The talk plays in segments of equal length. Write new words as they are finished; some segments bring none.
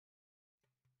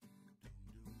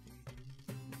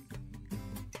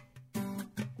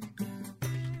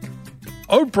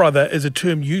Oh brother is a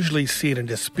term usually said in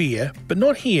despair, but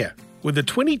not here. With the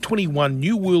 2021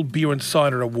 New World Beer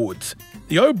Insider Awards,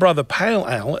 the Oh Brother Pale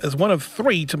Ale is one of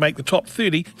 3 to make the top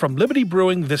 30 from Liberty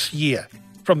Brewing this year.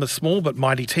 From the small but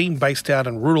mighty team based out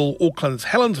in rural Auckland's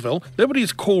Helensville,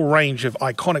 Liberty's core range of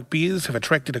iconic beers have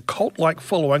attracted a cult-like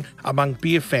following among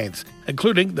beer fans,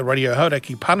 including the Radio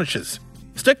Hauraki Punishers.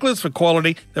 Sticklers for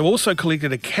quality, they've also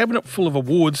collected a cabinet full of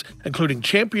awards, including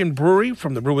Champion Brewery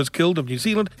from the Brewers Guild of New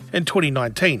Zealand in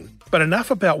 2019. But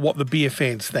enough about what the beer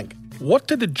fans think. What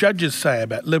did the judges say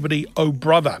about Liberty Oh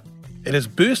Brother? It is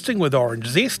bursting with orange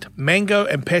zest, mango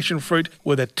and passion fruit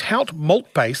with a tout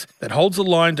malt base that holds the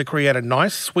line to create a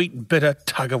nice, sweet, bitter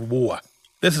tug-of-war.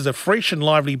 This is a fresh and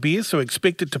lively beer, so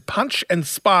expect it to punch and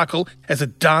sparkle as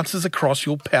it dances across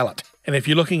your palate. And if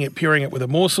you're looking at pairing it with a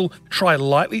morsel, try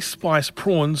lightly spiced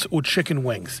prawns or chicken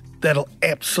wings. That'll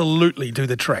absolutely do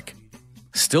the trick.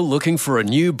 Still looking for a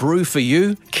new brew for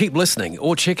you? Keep listening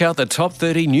or check out the top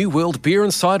 30 New World Beer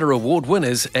Insider Award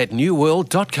winners at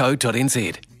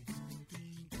newworld.co.nz.